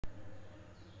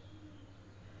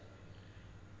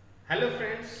Hello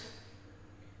friends,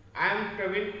 I am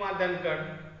Praveen Kumar Dhankar.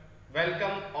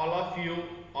 Welcome all of you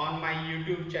on my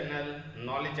YouTube channel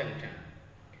Knowledge Junction.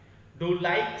 Do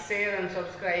like, share and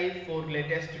subscribe for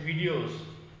latest videos.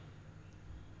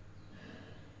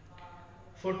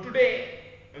 For today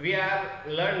we are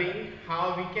learning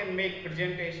how we can make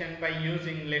presentation by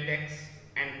using LaTeX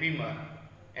and Beamer.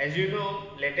 As you know,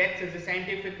 LaTeX is a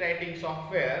scientific writing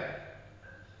software.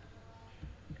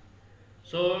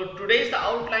 So today's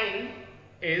outline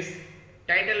is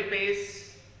title page,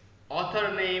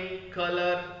 author name,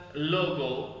 color,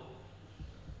 logo,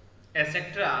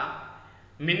 etc.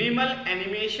 Minimal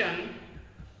animation,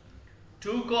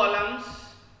 2 columns,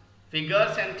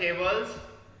 figures and tables,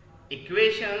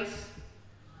 equations,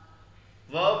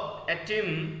 verb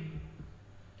atim,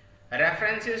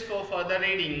 references for further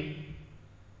reading.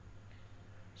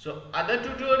 So other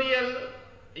tutorial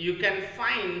you can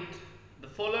find the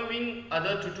following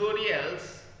other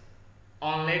tutorials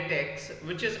on LaTeX,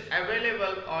 which is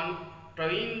available on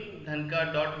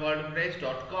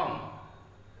praveendhankar.wordpress.com.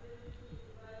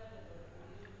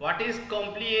 What is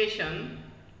compilation,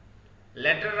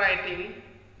 letter writing,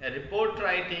 report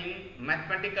writing,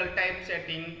 mathematical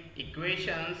typesetting,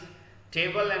 equations,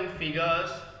 table and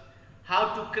figures,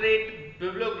 how to create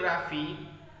bibliography,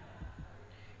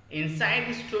 inside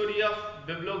the story of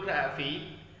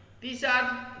bibliography. These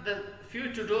are the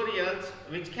few tutorials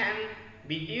which can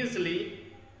be easily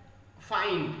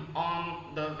find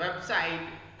on the website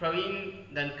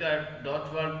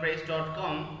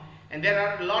praveendhankar.wordpress.com, and there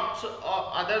are lots of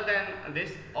other than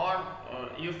this, or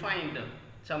you find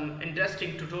some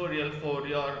interesting tutorial for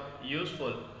your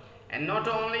useful. And not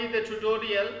only the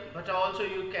tutorial, but also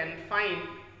you can find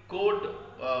code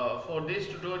for this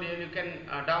tutorial. You can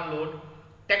download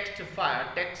text file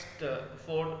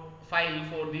for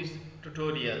these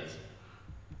tutorials.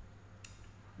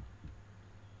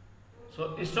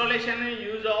 So installation and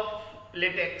use of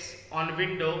LaTeX on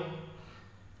Windows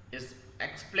is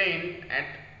explained at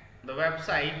the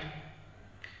website.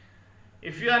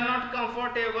 If you are not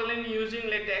comfortable in using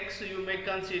LaTeX, you may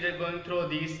consider going through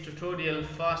this tutorial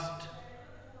first.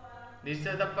 This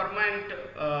is the permanent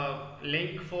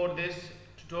link for this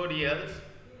tutorials.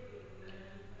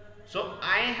 So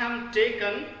I have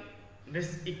taken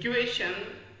this equation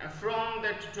from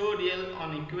the tutorial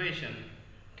on equation.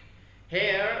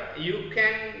 Here you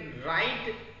can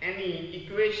write any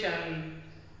equation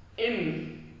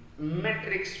in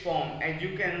matrix form. As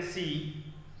you can see,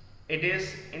 it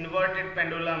is inverted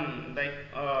pendulum, the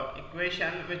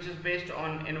equation which is based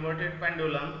on inverted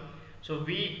pendulum. So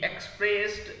we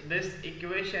expressed this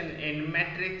equation in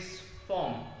matrix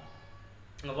form.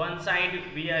 One side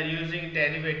we are using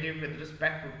derivative with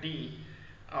respect to t,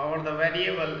 or the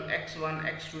variable x1,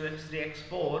 x2, x3,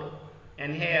 x4,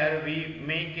 and here we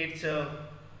make it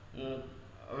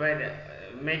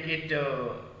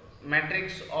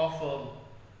matrix of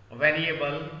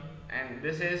variable, and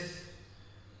this is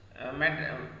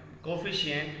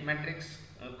coefficient matrix,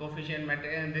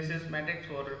 and this is matrix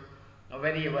for a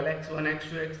variable x1,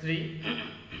 x2, x3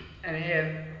 and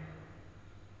here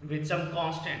with some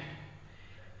constant.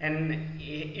 And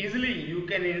easily you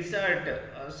can insert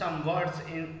some words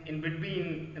in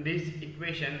between this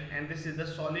equation, and this is the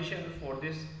solution for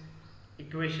this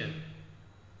equation.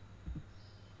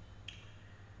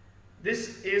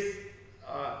 This is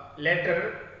a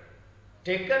letter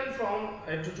taken from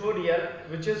a tutorial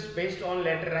which is based on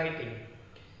letter writing,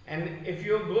 and if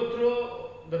you go through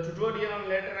the tutorial on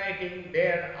letter writing,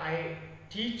 there I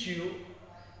teach you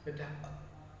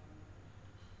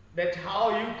that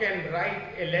how you can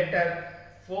write a letter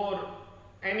for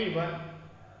anyone.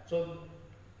 So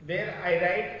there I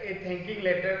write a thanking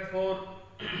letter for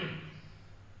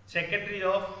Secretary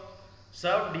of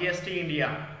Served DST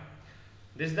India.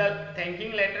 This is the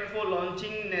thanking letter for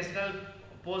launching National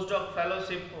Postdoc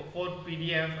Fellowship for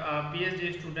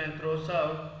PhD student through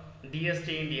Served DST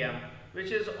India,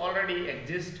 which is already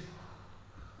exist.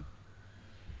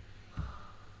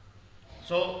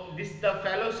 So this is the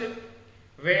fellowship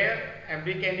where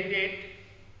every candidate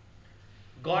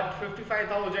got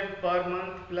 55,000 per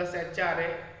month plus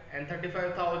HRA and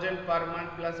 35,000 per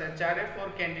month plus HRA for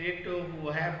candidate who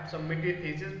have submitted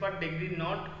thesis but degree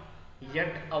not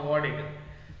yet awarded.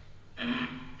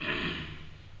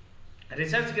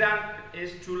 Research grant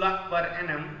is 2 lakh per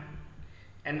annum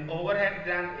and overhead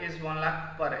grant is 1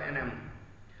 lakh per annum.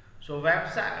 So web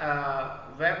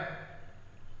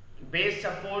based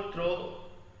support through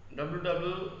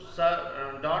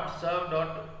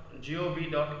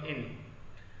www.serve.gov.in.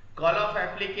 Call of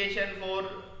application for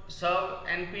Serve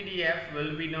and PDF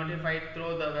will be notified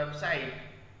through the website.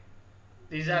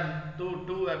 These are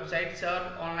two websites,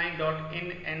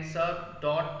 serbonline.in and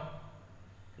serb.gov.in.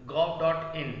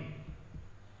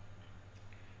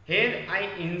 Here I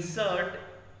insert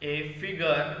a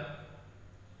figure,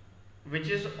 which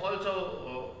is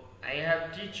also I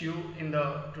have teach you in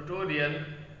the tutorial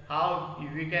how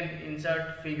we can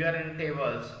insert figure in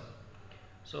tables.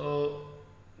 So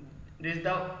this is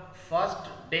the first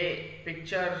day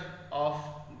picture of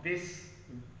this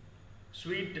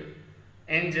sweet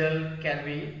angel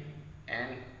Calvi,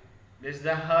 and this is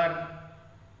the her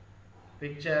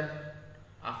picture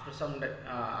after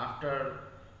after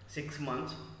 6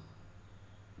 months.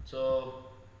 So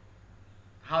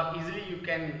how easily you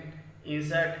can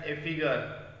insert a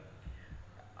figure.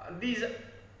 These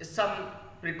some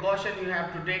precaution you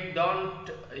have to take. Don't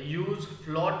use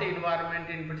float environment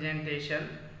in presentation,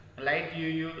 like you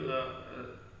use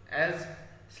as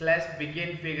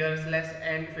 /begin figure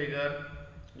 /end figure.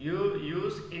 You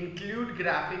use include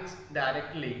graphics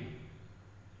directly.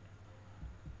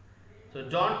 So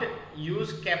don't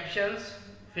use captions,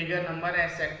 figure number,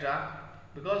 etc.,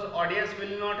 because audience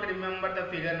will not remember the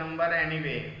figure number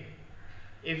anyway.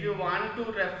 If you want to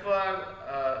refer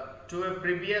to a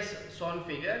previous shown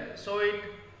figure, so it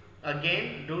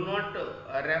again, do not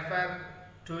refer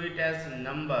to it as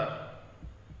number.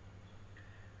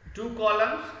 2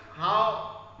 columns,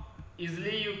 how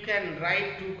easily you can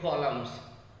write 2 columns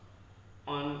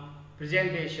on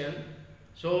presentation.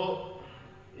 So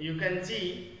you can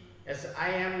see, as I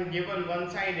am given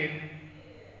one-sided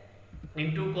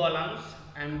in 2 columns,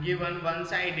 I am given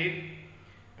one-sided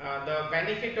the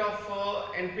benefit of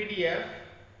NPDF,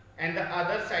 and the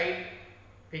other side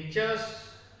pictures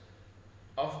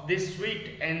of this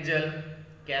sweet angel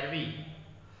Carvey.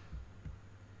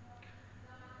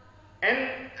 And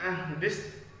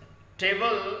this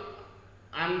table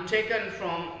I am taken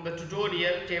from the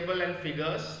tutorial table and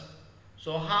figures.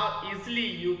 So how easily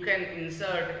you can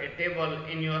insert a table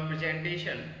in your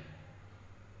presentation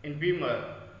in Beamer.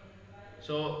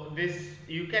 So this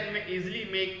you can easily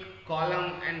make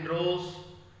column and rows,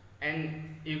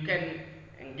 and you can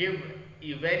give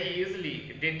very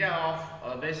easily data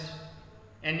of this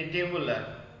any table.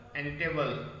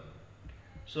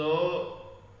 So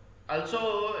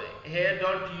also here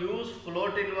don't use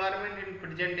float environment in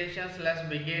presentation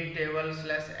 /begin table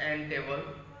 /end table.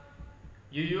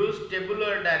 You use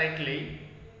tabular directly,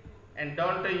 and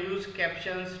don't use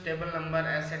captions, table number,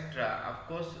 etc. Of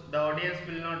course the audience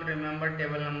will not remember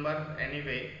table number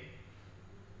anyway.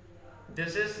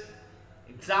 This is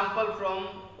example from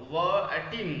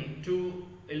verbatim to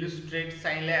illustrate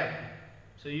Scilab.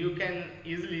 So you can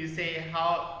easily say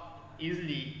how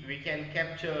easily we can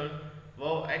capture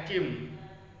verbatim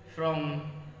from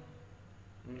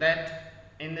that.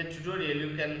 In the tutorial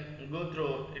you can go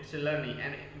through its learning,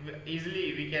 and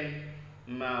easily we can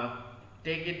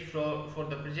take it for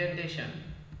the presentation.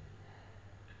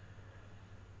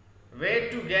 Where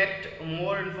to get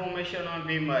more information on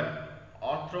Beamer?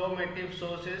 Authoritative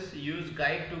sources, use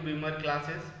guide to Beamer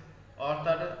classes,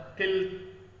 author Til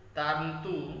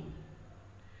Tarntu.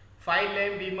 File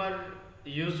name Beamer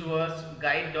users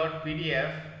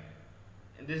guide.pdf.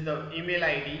 This is the email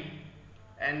ID,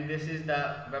 and this is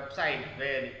the website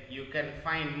where you can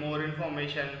find more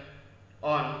information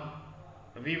on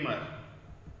Beamer.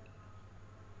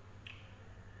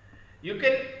 You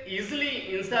can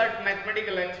easily insert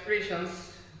mathematical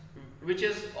expressions, which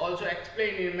is also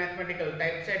explained in mathematical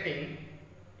typesetting.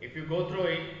 If you go through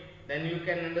it, then you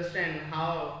can understand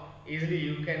how easily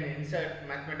you can insert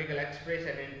mathematical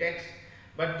expression in text.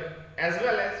 But as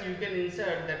well as you can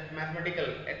insert that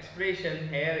mathematical expression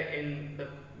here in the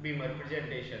Beamer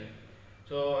presentation.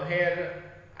 So here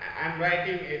I am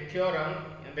writing a theorem,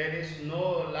 and there is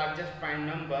no largest prime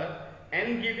number,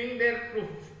 and giving their proof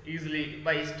easily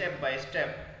by step.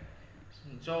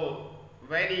 So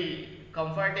very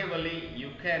comfortably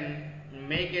you can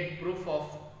make it proof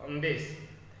of this.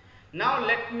 Now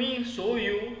let me show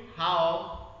you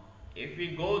how, if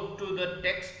we go to the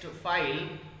text file,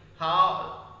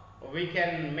 how we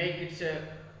can make its a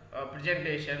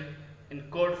presentation in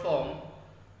code form.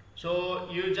 So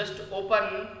you just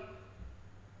open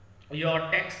your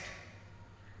text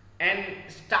and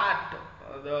start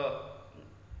the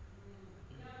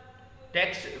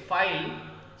text file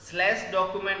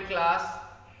 /document class,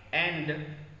 and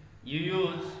you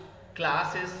use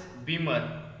classes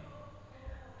Beamer,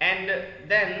 and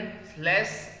then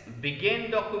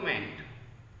 /begin document.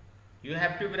 You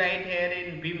have to write here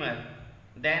in Beamer,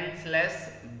 then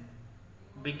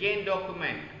 /begin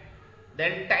document,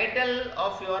 then title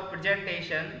of your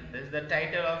presentation. This is the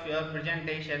title of your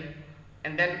presentation,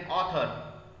 and then author.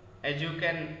 As you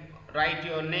can write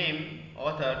your name,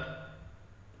 author,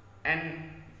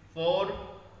 and for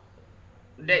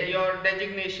your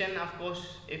designation, of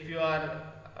course, if you are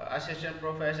assistant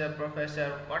professor,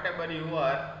 professor, whatever you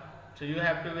are, so you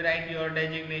have to write your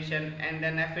designation and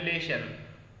then affiliation.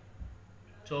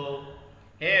 So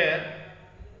here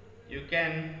you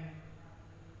can,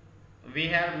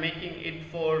 we are making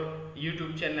it for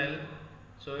YouTube channel,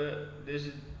 so this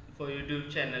is for YouTube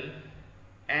channel,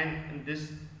 and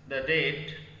this the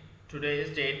date,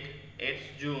 today's date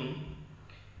 8th June,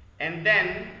 and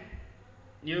then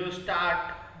you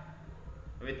start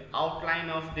with outline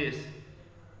of this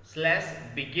slash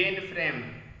begin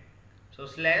frame, so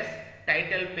slash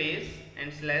title page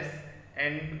and slash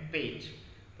end page.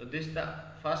 So this is the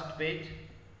first page,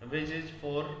 which is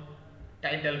for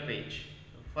title page,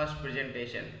 first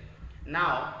presentation.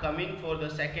 Now coming for the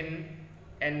second,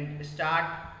 and start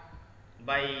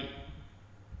by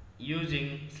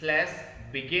using slash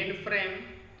begin frame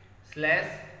slash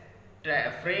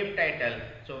frame title.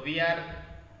 So we are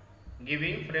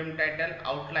giving frame title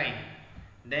outline,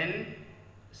 then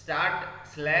start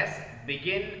slash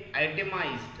begin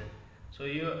itemized. So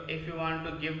you, if you want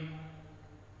to give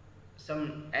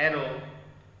some arrow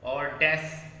or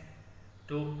dash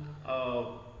to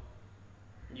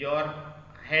your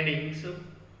headings,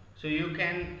 so you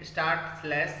can start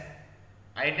slash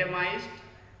itemized,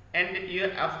 and you,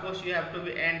 of course, you have to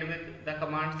be end with the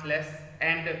command slash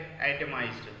end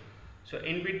itemized. So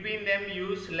in between them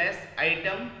use slash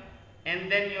item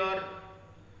and then your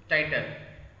title.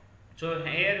 So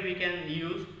here we can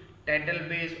use title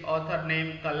page, author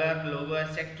name, color, logo,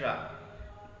 etc.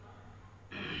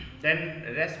 Then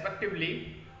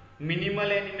respectively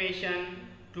minimal animation,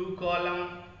 2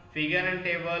 column, figure and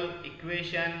table,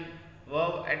 equation,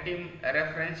 verb, item,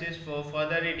 references for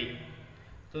further reading.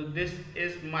 So this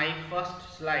is my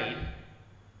first slide.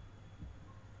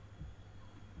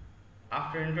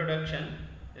 After introduction,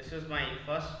 this is my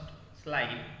first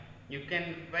slide. You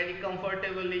can very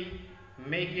comfortably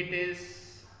make it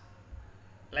is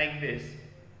like this.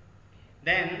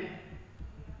 Then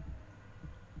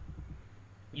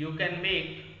you can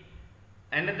make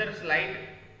another slide,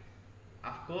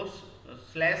 of course,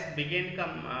 slash begin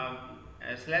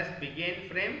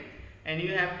frame, and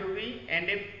you have to be end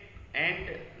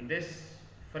this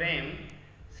frame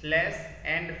slash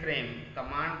end frame,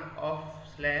 command of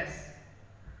slash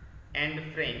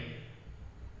end frame.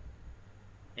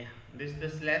 Yeah, this is the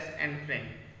slash end frame.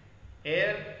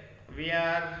 Here we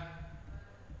are,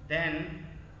 then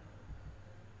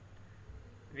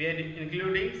we are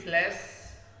including slash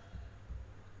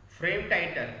frame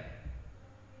title.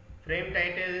 Frame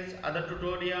title is other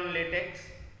tutorial on LaTeX.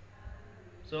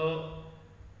 So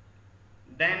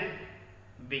then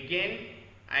begin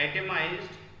itemized,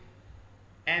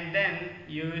 and then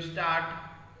you start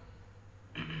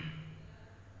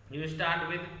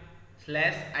with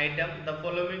slash item. The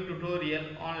following tutorial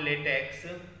on LaTeX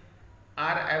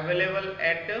are available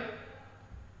at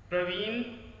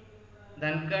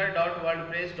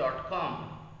praveen.wordpress.com.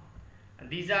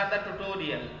 These are the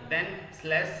tutorial. Then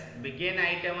slash begin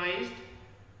itemized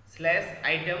slash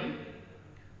item.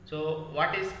 So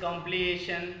what is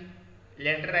completion,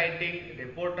 letter writing,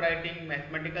 report writing,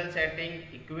 mathematical setting,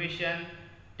 equation,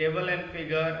 table and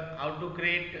figure, how to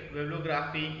create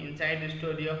bibliography inside the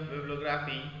story of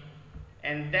bibliography,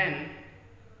 and then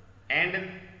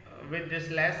end with this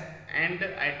slash end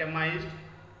itemized,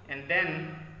 and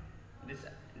then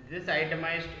this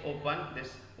itemized open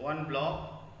this one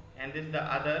block, and this the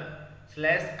other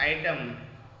slash item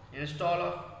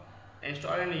install and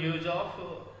use of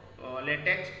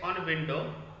LaTeX on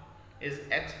window is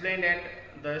explained at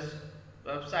this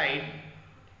website.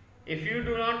 If you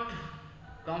do not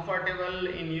comfortable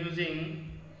in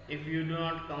using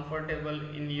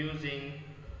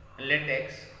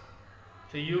LaTeX,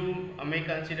 so you may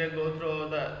consider go through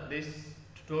these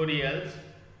tutorials,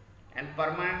 and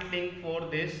permanent link for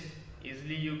this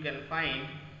easily you can find.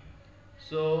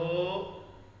 So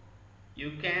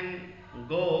you can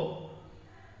go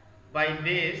by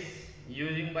this,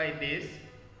 using by this,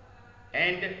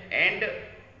 and end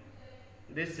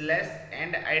this slash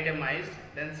end itemized,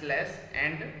 then slash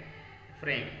end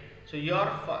frame. So your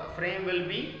frame will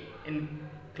be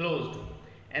closed,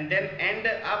 and then end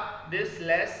up this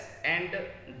slash end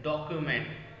document.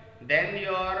 Then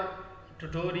your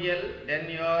tutorial, then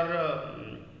your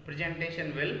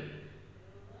presentation will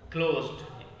closed,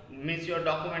 means your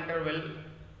documenter will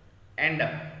end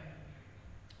up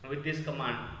with this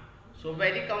command. So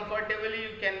very comfortably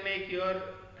you can make your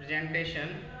presentation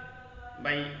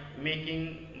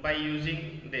by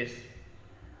using this.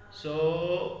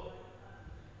 So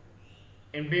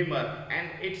in Beamer, and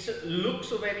it looks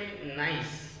very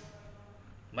nice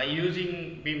by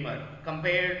using Beamer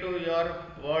compared to your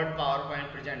Word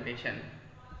PowerPoint presentation.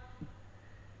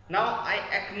 Now I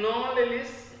acknowledge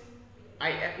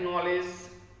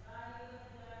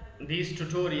these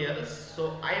tutorials.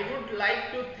 So I would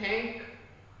like to thank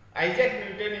Isaac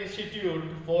Newton Institute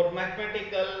for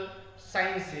Mathematical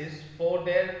Sciences for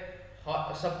their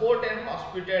support and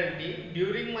hospitality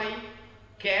during my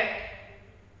CAT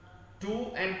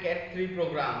 2 and CAT 3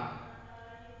 program.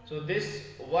 So this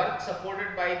work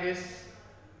supported by this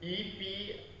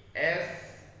EPSRC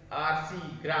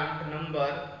grant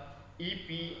number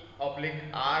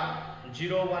EP/R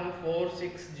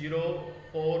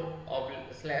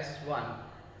 014604/1,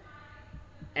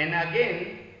 and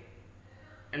again,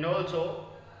 and also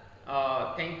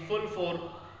thankful for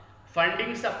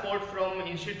funding support from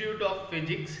Institute of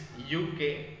Physics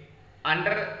UK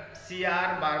under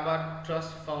CR Barber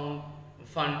Trust Fund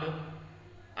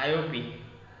IOP,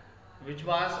 which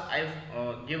was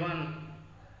given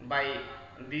by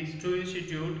these two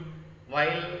institutes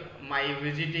while my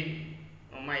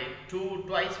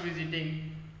twice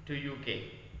visiting to UK.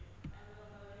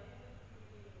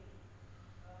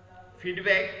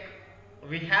 Feedback.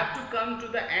 We have to come to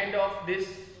the end of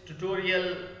this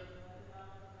tutorial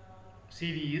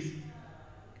series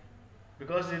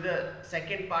because it is the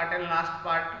second part and last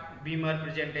part Beamer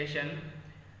presentation.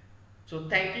 So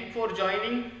thank you for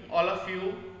joining, all of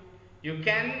you. You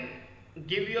can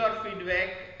give your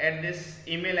feedback at this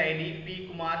email ID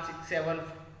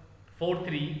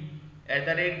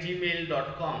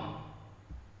pkumar6743@gmail.com.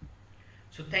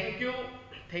 So thank you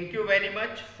very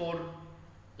much for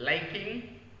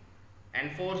liking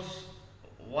and for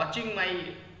watching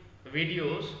my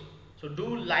videos. So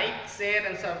do like, share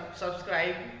and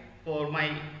subscribe for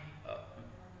my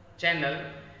channel,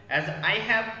 as I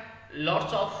have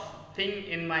lots of things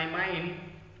in my mind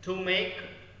to make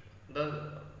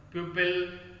the pupil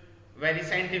very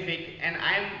scientific, and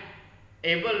I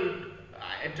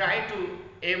try to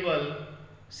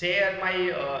share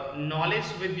my knowledge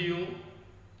with you,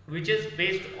 which is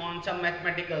based on some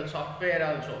mathematical software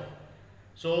also.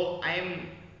 So I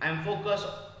am focused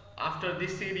after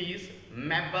this series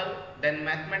Maple, then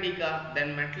Mathematica,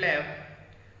 then MATLAB.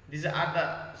 These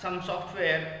are some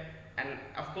software, and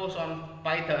of course on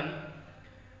Python,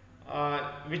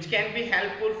 which can be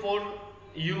helpful for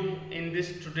you in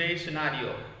this today's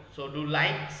scenario. So do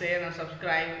like, share and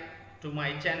subscribe to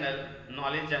my channel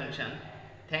Knowledge Junction.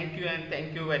 Thank you, and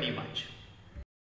thank you very much.